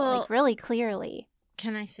through like really clearly.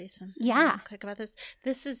 Can I say something quick about this?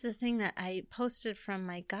 This is the thing that I posted from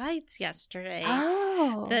my guides yesterday.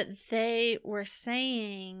 Oh. That they were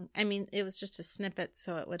saying, I mean, it was just a snippet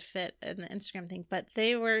so it would fit in the Instagram thing, but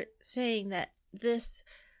they were saying that this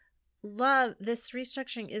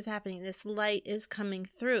restructuring is happening. This light is coming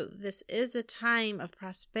through. This is a time of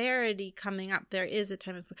prosperity coming up. There is a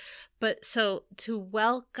time of, but so to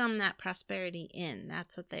welcome that prosperity in,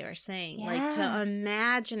 that's what they were saying. Yeah. Like to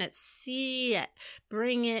imagine it, see it,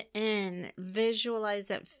 bring it in, visualize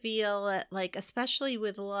it, feel it, like especially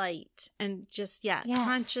with light and just,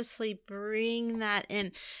 consciously bring that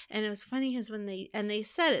in. And it was funny because when they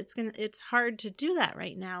said it's hard to do that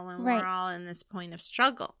right now when we're all in this point of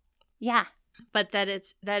struggle. Yeah. But that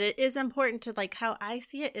it is important to, like, how I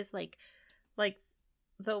see it is like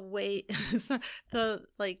the way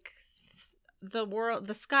the world,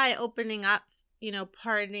 the sky opening up,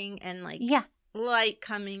 parting and like light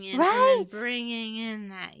coming in and then bringing in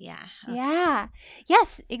that. Yeah. Okay. Yeah.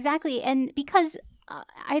 Yes, exactly. And because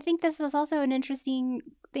I think this was also an interesting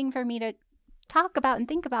thing for me to talk about and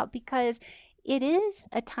think about, because it is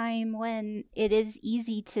a time when it is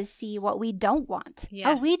easy to see what we don't want.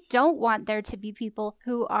 Yes. Oh, we don't want there to be people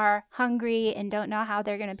who are hungry and don't know how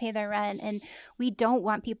they're going to pay their rent. And we don't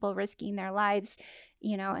want people risking their lives,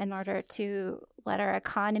 in order to let our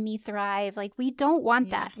economy thrive. Like, we don't want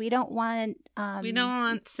that. We don't want... we don't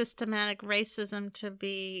want systematic racism to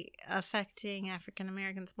be affecting African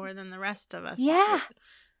Americans more than the rest of us. Yeah.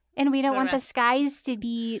 And we don't want the skies to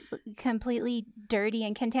be completely dirty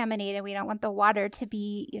and contaminated. We don't want the water to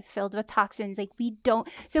be filled with toxins. Like, we don't.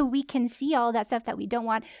 So we can see all that stuff that we don't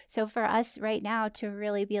want. So for us right now to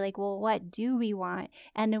really be like, well, what do we want?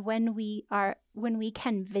 And when we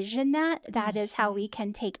can vision that is how we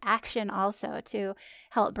can take action also to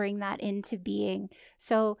help bring that into being.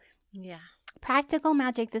 So practical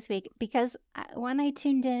magic this week, because when I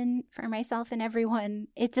tuned in for myself and everyone,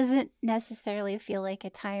 it doesn't necessarily feel like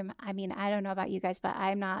a time. I mean, I don't know about you guys, but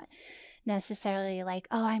I'm not necessarily like,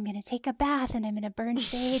 oh, I'm going to take a bath and I'm going to burn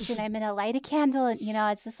sage and I'm going to light a candle. And,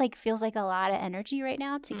 it's just like, feels like a lot of energy right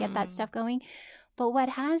now to get that stuff going. But what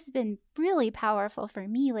has been really powerful for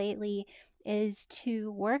me lately is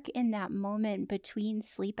to work in that moment between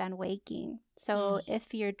sleep and waking. So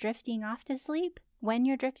if you're drifting off to sleep, when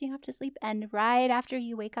you're drifting off to sleep and right after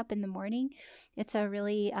you wake up in the morning, it's a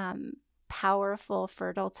really powerful,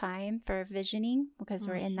 fertile time for visioning, because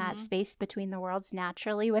we're in that space between the worlds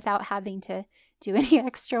naturally without having to do any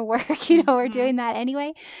extra work. We're doing that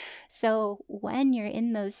anyway. So when you're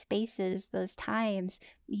in those spaces, those times,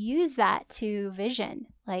 use that to vision.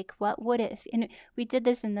 Like, what would it, and we did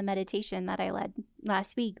this in the meditation that I led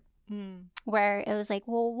last week, where it was like,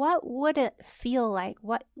 well, what would it feel like?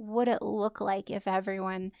 What would it look like if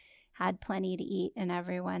everyone had plenty to eat and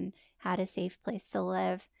everyone had a safe place to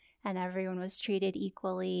live and everyone was treated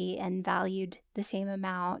equally and valued the same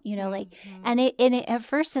amount, like, and it at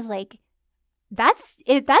first is like, that's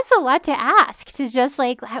it. That's a lot to ask, to just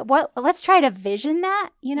like, let's try to vision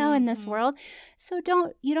that, in this world. So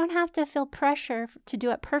you don't have to feel pressure to do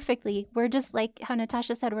it perfectly. We're just, like how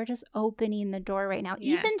Natasha said, we're just opening the door right now.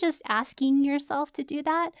 Yes. Even just asking yourself to do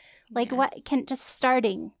that, like just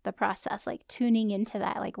starting the process, like tuning into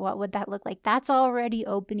that, like what would that look like? That's already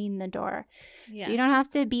opening the door. Yeah. So you don't have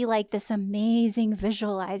to be like this amazing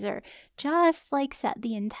visualizer. Just like set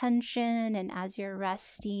the intention, and as you're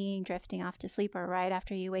resting, drifting off to sleep, or right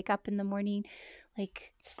after you wake up in the morning,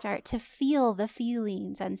 like start to feel the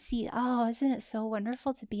feelings and see, oh, isn't it so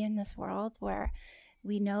wonderful to be in this world where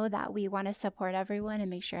we know that we want to support everyone and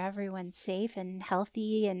make sure everyone's safe and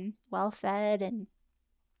healthy and well fed, and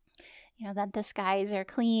that the skies are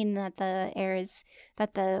clean, that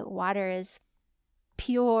the water is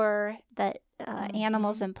pure, that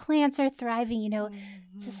animals and plants are thriving.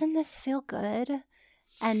 Doesn't this feel good?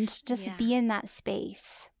 And just be in that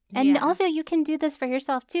space. And also, you can do this for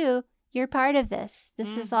yourself too. You're part of this.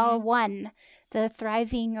 This is all one. The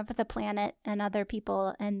thriving of the planet and other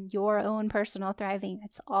people and your own personal thriving,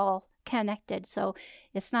 it's all connected. So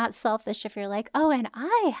it's not selfish if you're like, oh, and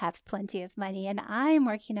I have plenty of money and I'm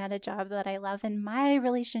working at a job that I love and my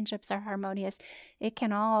relationships are harmonious. It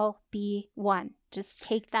can all be one. Just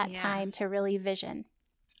take that time to really vision.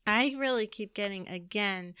 I really keep getting,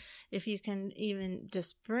 again, if you can even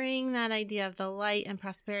just bring that idea of the light and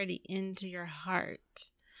prosperity into your heart.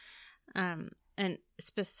 And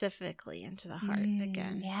specifically into the heart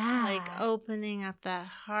again. Yeah. Like opening up that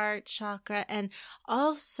heart chakra. And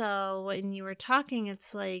also, when you were talking,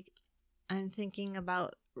 it's like I'm thinking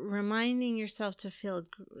about reminding yourself to feel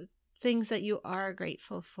things that you are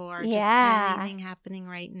grateful for. Yeah. Just anything happening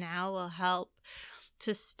right now will help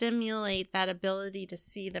to stimulate that ability to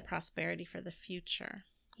see the prosperity for the future.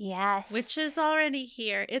 Yes. Which is already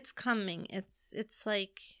here. It's coming. It's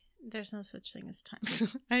like... There's no such thing as time.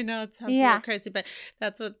 I know it sounds a little crazy, but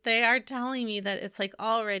that's what they are telling me, that it's like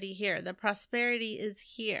already here. The prosperity is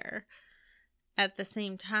here at the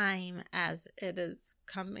same time as it is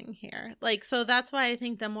coming here. Like, so that's why I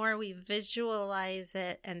think the more we visualize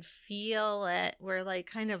it and feel it, we're like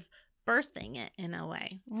kind of birthing it in a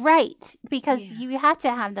way. Right. Because you have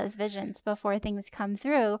to have those visions before things come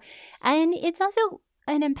through. And it's also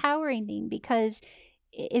an empowering thing, because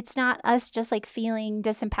it's not us just like feeling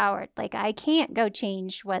disempowered. Like, I can't go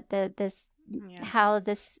change what how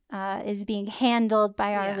this is being handled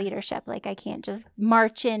by our leadership. Like, I can't just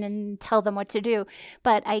march in and tell them what to do,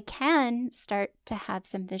 but I can start to have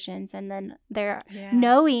some visions, and then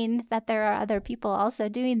knowing that there are other people also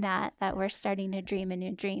doing that we're starting to dream a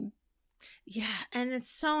new dream. Yeah, and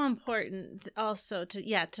it's so important also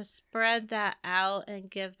to spread that out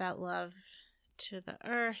and give that love to the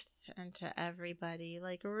earth and to everybody.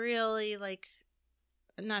 Like, really, like,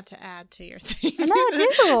 not to add to your thing. No, do.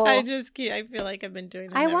 I feel like I've been doing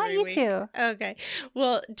that every want you week. to. Okay.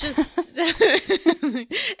 Well, just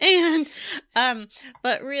and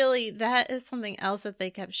but really, that is something else that they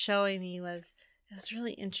kept showing me. It was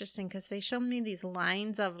really interesting, because they showed me these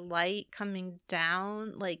lines of light coming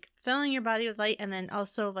down, like filling your body with light, and then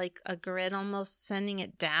also like a grid almost sending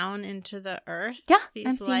it down into the earth. Yeah,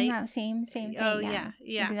 I'm seeing that same thing. Oh, yeah.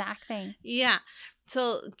 Exact thing. Yeah.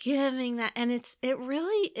 So giving that, and it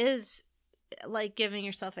really is like giving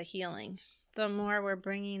yourself a healing. The more we're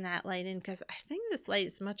bringing that light in, because I think this light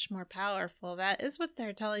is much more powerful. That is what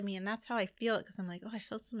they're telling me, and that's how I feel it, because I'm like, oh, I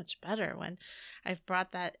feel so much better when I've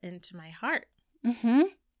brought that into my heart. Mm-hmm.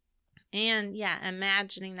 And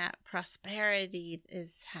imagining that prosperity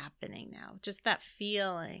is happening now. Just that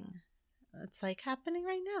feeling. It's like happening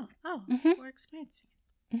right now. Oh, we're experiencing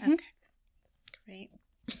it. Mm-hmm. Okay, great.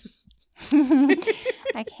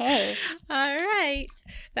 Okay. All right.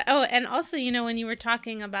 And also, when you were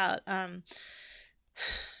talking about that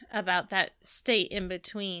state in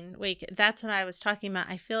between, that's what I was talking about.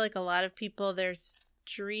 I feel like a lot of people, there's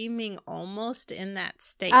dreaming almost in that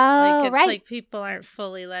state. Oh, like, it's like people aren't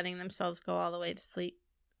fully letting themselves go all the way to sleep.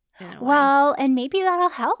 Well, and maybe that'll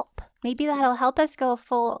help. Maybe that'll help us go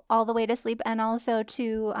all the way to sleep, and also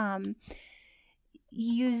to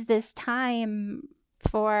use this time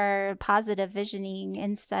for positive visioning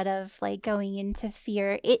instead of like going into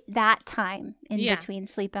fear. That time in between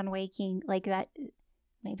sleep and waking, like that,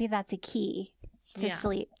 maybe that's a key to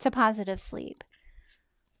sleep, to positive sleep.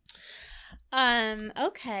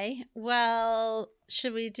 Okay. Well,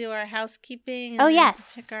 should we do our housekeeping? And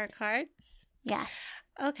yes. Pick our cards? Yes.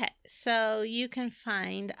 Okay, so you can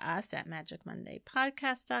find us at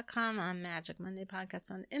magicmondaypodcast.com, on Magic Monday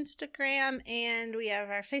Podcast on Instagram, and we have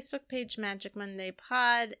our Facebook page, Magic Monday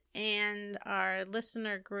Pod, and our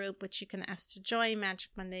listener group, which you can ask to join,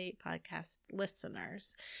 Magic Monday Podcast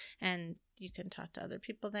listeners, and you can talk to other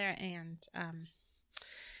people there, and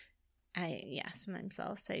sometimes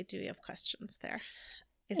I'll say, do you have questions there?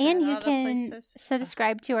 And you can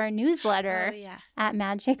subscribe to our newsletter at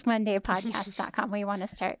magicmondaypodcast.com. We want to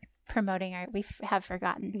start promoting we have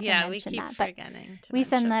forgotten to mention that. But we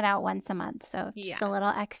send that out once a month. So just a little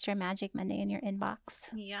extra Magic Monday in your inbox.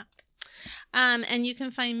 Yeah. And you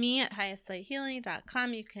can find me at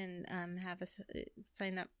highestlighthealing.com. You can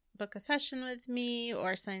sign up, book a session with me,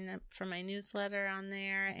 or sign up for my newsletter on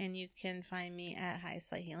there. And you can find me at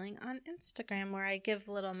Highest Light Healing on Instagram, where I give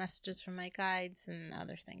little messages from my guides and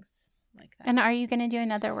other things like that. And are you going to do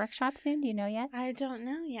another workshop soon? Do you know yet? I don't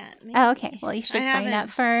know yet. Maybe. Oh, okay. Well, you should sign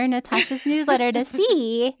up for Natasha's newsletter to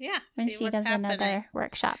see when she does another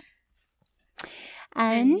workshop.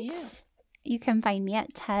 And you can find me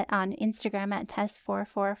on Instagram at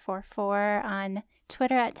Tess4444, on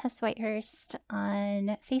Twitter at Tess Whitehurst,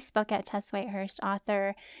 on Facebook at Tess Whitehurst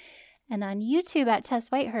Author, and on YouTube at Tess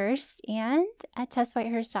Whitehurst, and at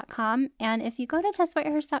TessWhitehurst.com. And if you go to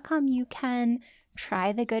TessWhitehurst.com, you can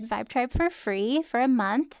try the Good Vibe Tribe for free for a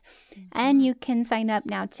month. Mm-hmm. And you can sign up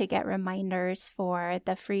now to get reminders for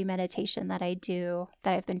the free meditation that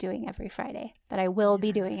I've been doing every Friday, that I will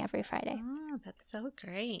be doing every Friday. Oh, that's so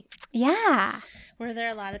great. Yeah. Were there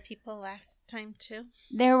a lot of people last time too?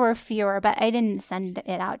 There were fewer, but I didn't send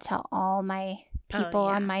it out to all my people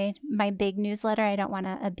on my big newsletter. I don't want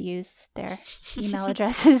to abuse their email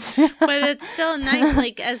addresses. But it's still nice,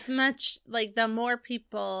 like as much, like the more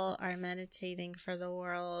people are meditating for the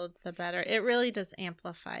world, the better. It really does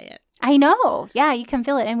amplify it. I know. Yeah, you can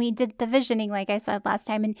feel it. And we did the visioning, like I said last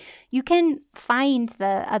time, and you can find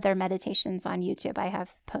the other meditations on YouTube. I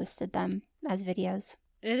have posted them as videos.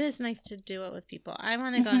 It is nice to do it with people. I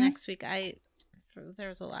want to go next week.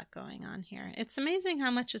 There's a lot going on here. It's amazing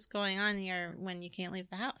how much is going on here when you can't leave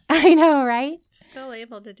the house. I know, right? Still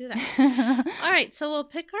able to do that. All right, so we'll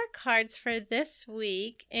pick our cards for this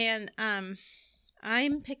week, and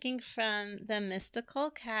I'm picking from the Mystical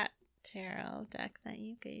Cat Tarot deck that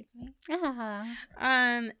you gave me.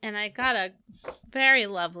 And I got a very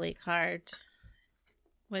lovely card.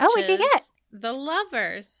 What'd you get? The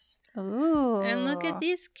Lovers. Ooh. And look at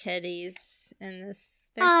these kitties in this.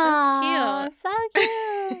 They're so cute.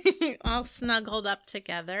 So cute. All snuggled up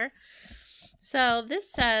together. So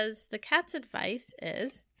this says, the cat's advice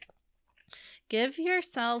is, give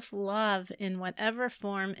yourself love in whatever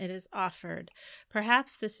form it is offered.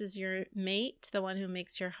 Perhaps this is your mate, the one who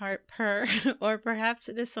makes your heart purr, or perhaps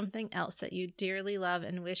it is something else that you dearly love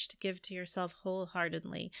and wish to give to yourself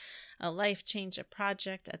wholeheartedly. A life change, a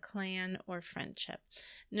project, a clan, or friendship.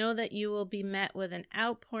 Know that you will be met with an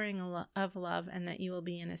outpouring of love, and that you will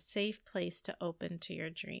be in a safe place to open to your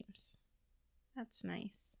dreams. That's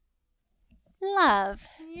nice. Love.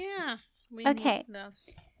 Yeah. Okay.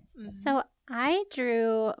 So I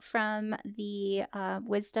drew from the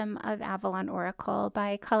Wisdom of Avalon Oracle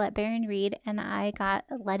by Colette Baron Reid, and I got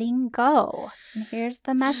Letting Go. And here's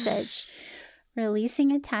the message.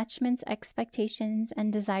 Releasing attachments, expectations,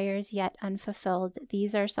 and desires yet unfulfilled.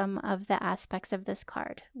 These are some of the aspects of this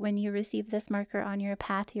card. When you receive this marker on your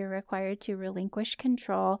path, you're required to relinquish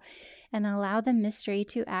control and allow the mystery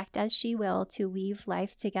to act as she will, to weave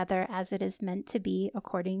life together as it is meant to be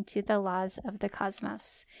according to the laws of the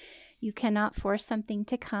cosmos. You cannot force something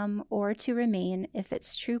to come or to remain if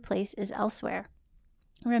its true place is elsewhere.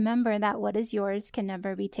 Remember that what is yours can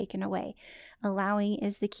never be taken away. Allowing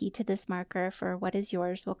is the key to this marker, for what is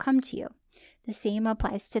yours will come to you. The same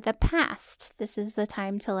applies to the past. This is the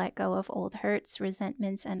time to let go of old hurts,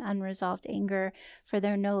 resentments, and unresolved anger, for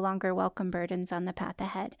they're no longer welcome burdens on the path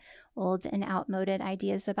ahead. Old and outmoded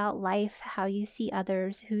ideas about life, how you see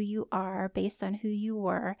others, who you are, based on who you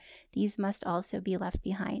were, these must also be left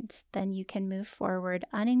behind. Then you can move forward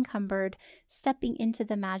unencumbered, stepping into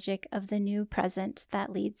the magic of the new present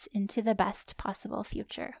that leads into the best possible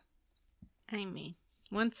future. I mean,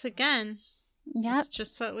 once again, it's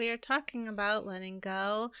just what we are talking about, letting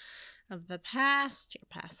go of the past, your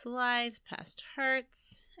past lives, past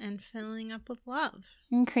hurts, and filling up with love.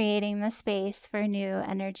 And creating the space for new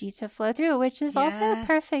energy to flow through, which is also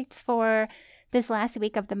perfect for this last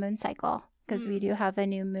week of the moon cycle, because we do have a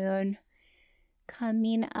new moon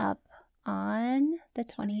coming up on the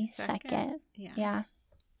 22nd. Yeah.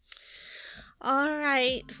 All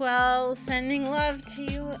right. Well, sending love to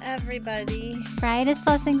you, everybody. Brightest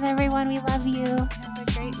blessings, everyone. We love you. Have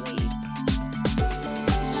a great week.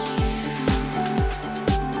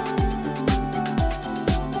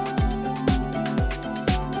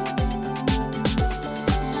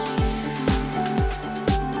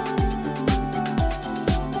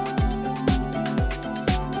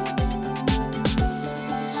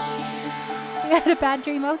 had a bad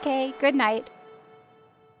dream. Okay, good night.